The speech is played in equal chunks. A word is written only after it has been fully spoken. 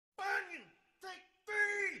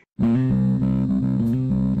Welcome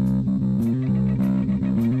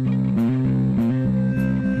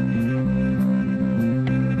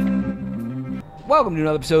to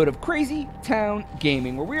another episode of Crazy Town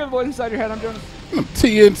Gaming, where we are the boys inside your head. I'm Jonas.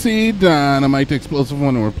 TNT Dinomight, the explosive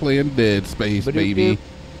one, and we're playing Dead Space, baby.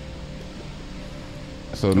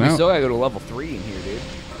 So now we still gotta go to level 3 in here, dude.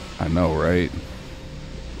 I know, right?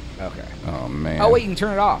 Okay. Oh man. Oh wait, you can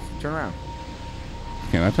turn it off. Turn around.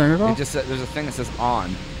 Can I turn it off? It just there's a thing that says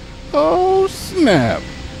on. Oh snap!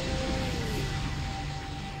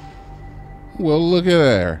 Well, look at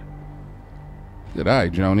there. Good eye,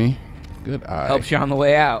 Joni. Good eye. Helps you on the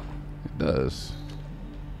way out. It does.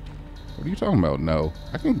 What are you talking about? No,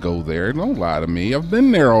 I can go there. Don't lie to me. I've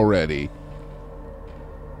been there already.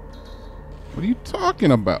 What are you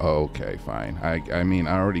talking about? Oh, okay, fine. I mean,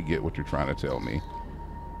 I already get what you're trying to tell me.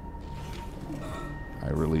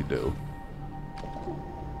 I really do.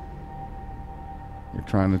 You're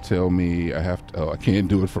trying to tell me I have to... Oh, I can't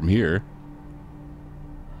do it from here.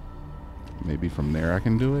 Maybe from there I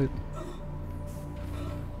can do it?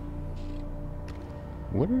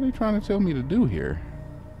 What are they trying to tell me to do here?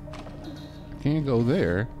 I can't go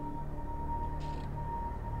there.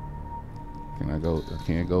 Can I go? I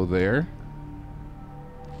can't go there.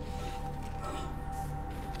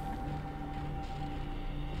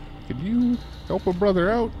 Could you help a brother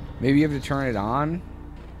out? Maybe you have to turn it on.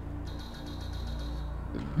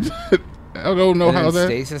 I don't know how that...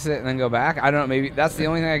 stasis it and then go back. I don't know. Maybe that's the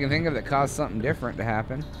only thing I can think of that caused something different to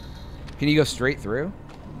happen. Can you go straight through?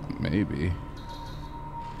 Maybe.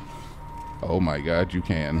 Oh my God, you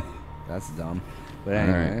can. That's dumb. But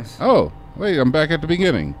anyways. Right. Oh, wait, I'm back at the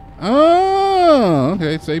beginning. Oh,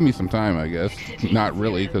 okay. Save me some time, I guess. Not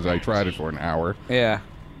really, because I tried it for an hour. Yeah.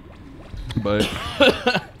 But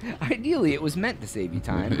ideally, it was meant to save you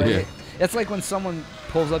time. But yeah. It's like when someone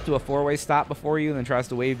pulls up to a four-way stop before you and then tries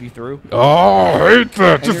to wave you through. Oh, I hate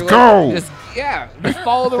that. Just go. Just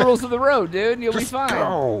follow the rules of the road, dude, and you'll be fine.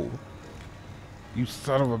 Go. You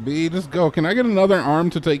son of a bee. Just go. Can I get another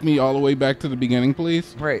arm to take me all the way back to the beginning,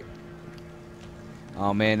 please? Right.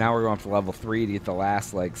 Oh, man, now we're going to level 3 to get the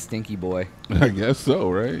last, like, stinky boy. I guess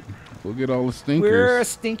so, right? We'll get all the stinkers. We're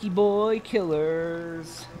stinky boy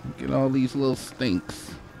killers. Get all these little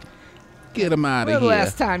stinks. Get them out of here. The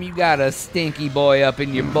last time you got a stinky boy up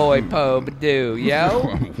in your boy po-ba-doo, yo?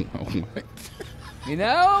 What? You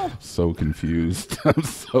know? So confused. I'm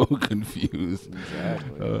so confused.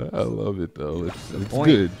 Exactly. I love it, though. It's point.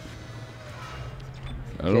 good.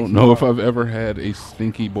 I don't know if I've ever had a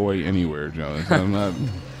stinky boy anywhere, Jonas. I'm not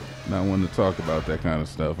one to talk about that kind of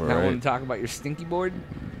stuff, all right? Not one to talk about your stinky boy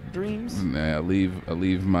dreams? Nah, I leave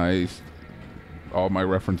all my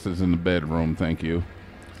references in the bedroom, thank you.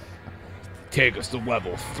 Take us to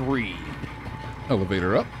level 3.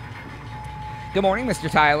 Elevator up. Good morning,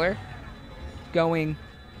 Mr. Tyler. Going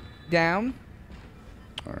down.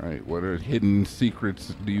 All right, what are hidden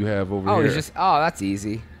secrets do you have over Oh, here? that's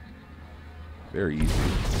easy. Very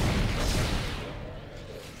easy.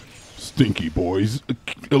 Stinky boys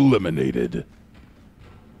eliminated.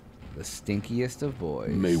 The stinkiest of boys.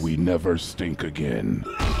 May we never stink again.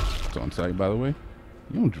 It's on site, by the way.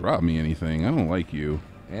 You don't drop me anything. I don't like you.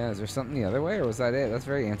 Yeah, is there something the other way, or was that it? That's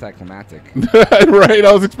very anticlimactic. Right,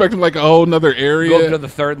 I was expecting like a whole nother area. Go up to the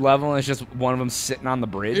 3rd level, and it's just one of them sitting on the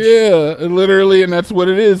bridge. Yeah, literally, and that's what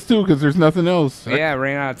it is too, because there's nothing else. Yeah,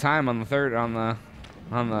 ran out of time on the third yeah.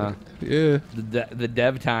 The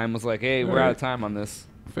dev time was like, hey, we're out of time on this.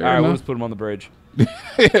 Fair All right, we'll enough. just put them on the bridge.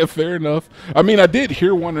 Yeah, fair enough. I mean, I did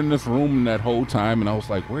hear one in this room that whole time, and I was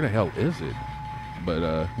like, where the hell is it? But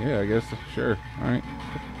yeah, I guess sure. All right.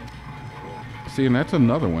 See, and that's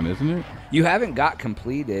another one, isn't it? You haven't got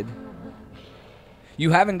completed.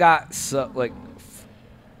 You haven't got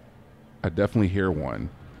I definitely hear one.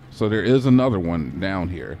 So there is another one down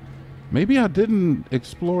here. Maybe I didn't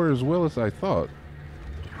explore as well as I thought.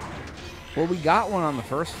 Well, we got one on the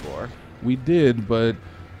 1st floor. We did, but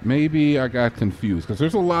maybe I got confused because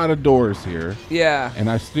there's a lot of doors here. Yeah. And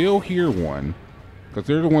I still hear one because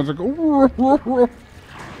they're the ones that go. Ruff, ruff, ruff.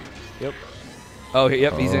 Yep. Oh,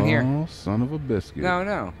 yep, he's in here. Oh, son of a biscuit.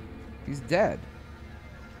 No. He's dead.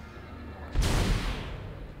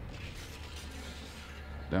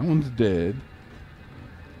 That one's dead.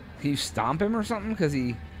 Can you stomp him or something? Because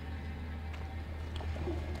he...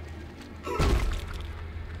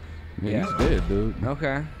 Yeah, he's dead, dude.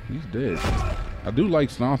 Okay. He's dead. I do like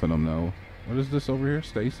stomping him, though. What is this over here?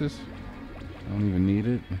 Stasis? I don't even need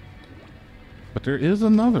it. But there is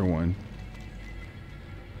another one.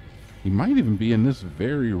 He might even be in this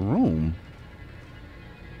very room.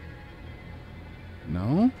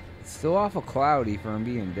 No? It's still awful cloudy for him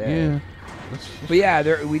being dead. Yeah. But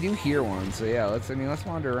yeah, we do hear one. So yeah, let's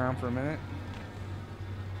wander around for a minute.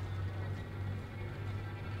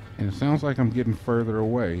 And it sounds like I'm getting further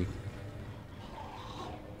away.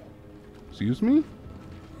 Excuse me?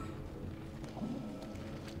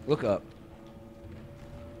 Look up.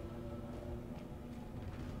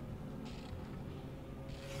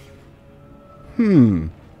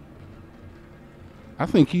 I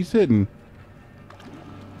think he's hitting.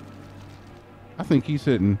 I'm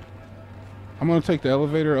gonna take the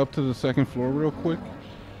elevator up to the second floor real quick.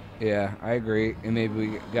 Yeah, I agree. And maybe we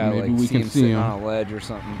gotta Maybe like we see can him see sitting him. on a ledge or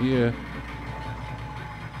something. Yeah.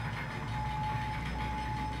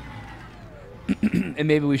 And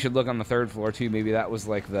maybe we should look on the third floor too. Maybe that was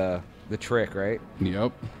like the trick, right?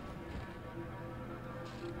 Yep.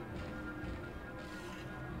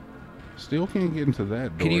 Still can't get into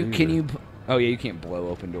that door. Can you? Oh yeah, you can't blow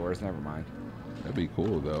open doors. Never mind. That'd be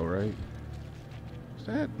cool though, right? Is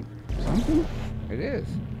that something? It is.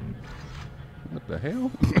 What the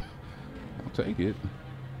hell? I'll take it.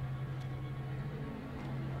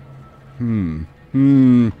 I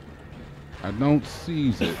don't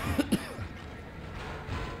seize it.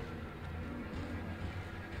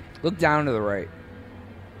 Look down to the right.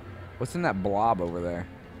 What's in that blob over there?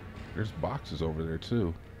 There's boxes over there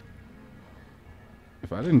too.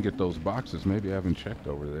 If I didn't get those boxes, maybe I haven't checked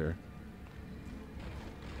over there.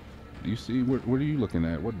 Do you see? What are you looking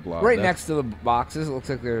at? What blob? Right next to the boxes. It looks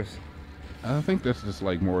like there's... I think that's just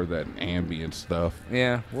like more of that ambient stuff.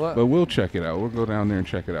 Yeah, what? But we'll check it out. We'll go down there and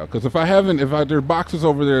check it out. Because if there are boxes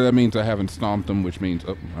over there, that means I haven't stomped them, which means...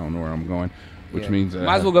 Oh, I don't know where I'm going. Which means...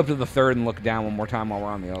 Might as well go up to the third and look down one more time while we're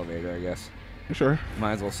on the elevator, I guess. Sure.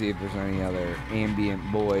 Might as well see if there's any other ambient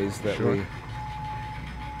boys that we...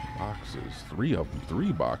 Boxes. 3 of them.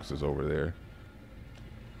 3 boxes over there.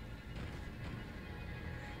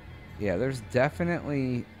 Yeah, there's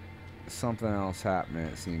definitely something else happening,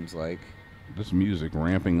 it seems like. This music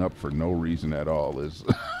ramping up for no reason at all is...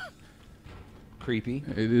 creepy.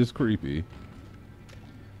 It is creepy.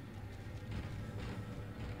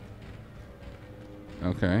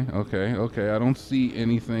 Okay. I don't see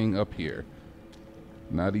anything up here.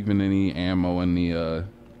 Not even any ammo in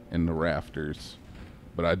the rafters.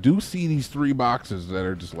 But I do see these 3 boxes that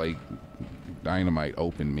are just like, Dynamite,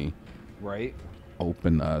 open me. Right.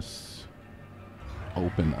 Open us.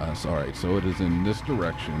 Open us. All right, so it is in this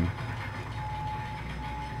direction.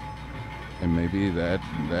 And maybe that's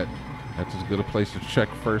as good a place to check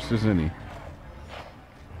first as any.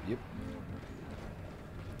 Yep.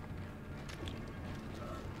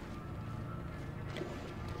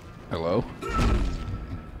 Hello?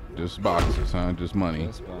 Just boxes, huh? Just money.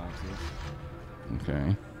 Just boxes.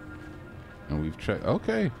 Okay. And we've checked.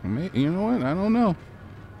 Okay. You know what? I don't know.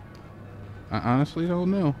 I honestly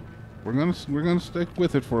don't know. We're gonna stick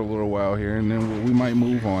with it for a little while here, and then we might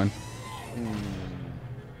move on.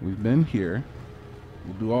 We've been here.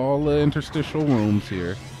 We'll do all the interstitial rooms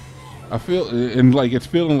here. I feel, and like it's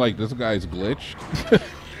feeling like this guy's glitched.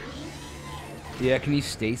 Yeah, can you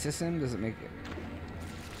stasis him? Does it make it?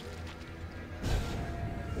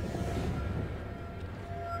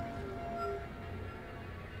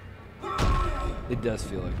 It does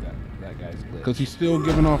feel like that guy's glitched. Because he's still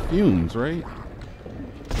giving off fumes, right?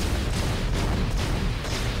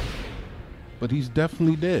 But he's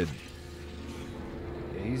definitely dead.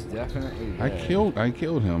 Yeah, he's definitely dead. I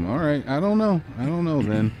killed him. All right. I don't know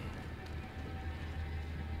then.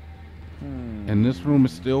 And this room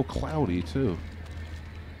is still cloudy too.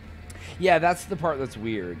 Yeah, that's the part that's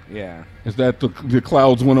weird. Yeah. Is that the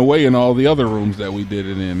clouds went away in all the other rooms that we did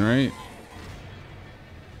it in, right?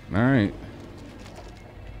 All right.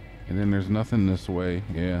 And then there's nothing this way.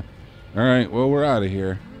 Yeah. All right. Well, we're out of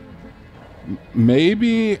here.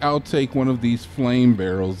 Maybe I'll take one of these flame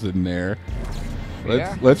barrels in there.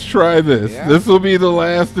 Let's try this. Yeah. This will be the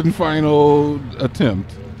last and final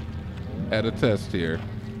attempt at a test here.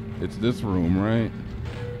 It's this room, right?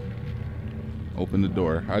 Open the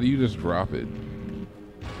door. How do you just drop it?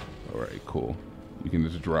 All right, cool. You can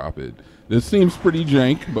just drop it. This seems pretty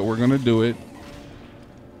jank, but we're gonna do it.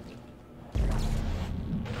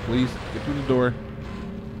 Please, get through the door.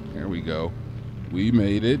 There we go. We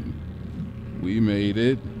made it. We made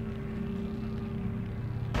it.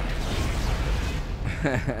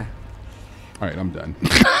 All right, I'm done.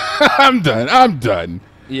 I'm done.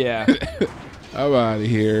 Yeah. I'm out of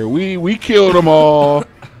here. We killed them all.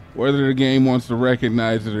 Whether the game wants to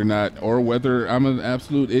recognize it or not, or whether I'm an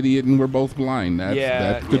absolute idiot and we're both blind.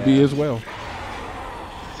 That could be as well.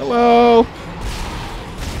 Hello.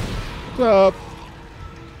 What's up?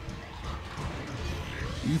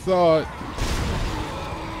 You thought...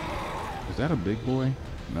 Is that a big boy?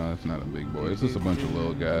 No, it's not a big boy. It's just a bunch of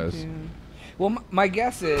little guys. Well, my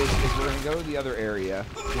guess is we're going to go to the other area.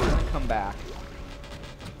 We're going to come back.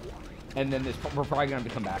 And then we're probably going to have to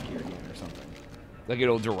come back here again or something. Like,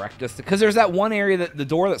 it'll direct us. Because there's that one area, the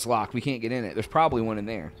door that's locked. We can't get in it. There's probably one in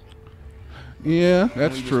there. Yeah,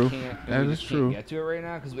 that's true. That is true. We can't get to it right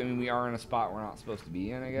now because, I mean, we are in a spot we're not supposed to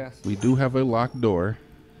be in, I guess. We do have a locked door.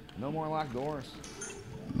 No more locked doors.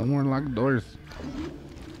 No more locked doors.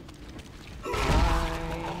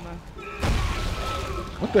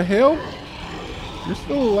 What the hell? You're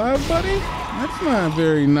still alive, buddy? That's not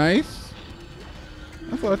very nice.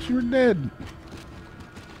 I thought you were dead.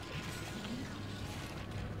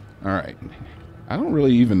 All right. I don't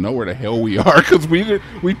really even know where the hell we are because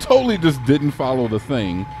we totally just didn't follow the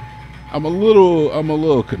thing. I'm a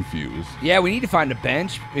little confused. Yeah, we need to find a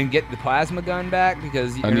bench and get the plasma gun back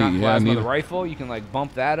because you're not plasma the rifle. You can like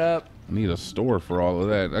bump that up. I need a store for all of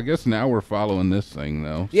that. I guess now we're following this thing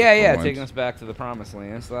though. Yeah, taking us back to the promised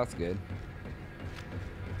land, so that's good.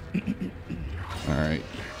 All right.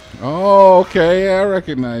 Oh, okay. I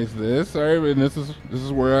recognize this. All right, and this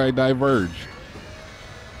is where I diverged.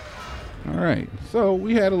 All right. So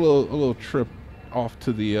we had a little trip off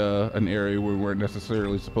to the an area we weren't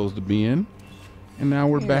necessarily supposed to be in, and now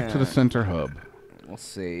we're back to the center hub. We'll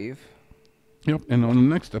save. Yep. And on the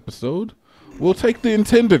next episode, we'll take the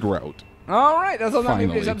intended route. All right. That's all that for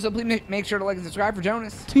this episode. Please make sure to like and subscribe for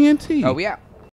Jonas. TNT. Oh, we out.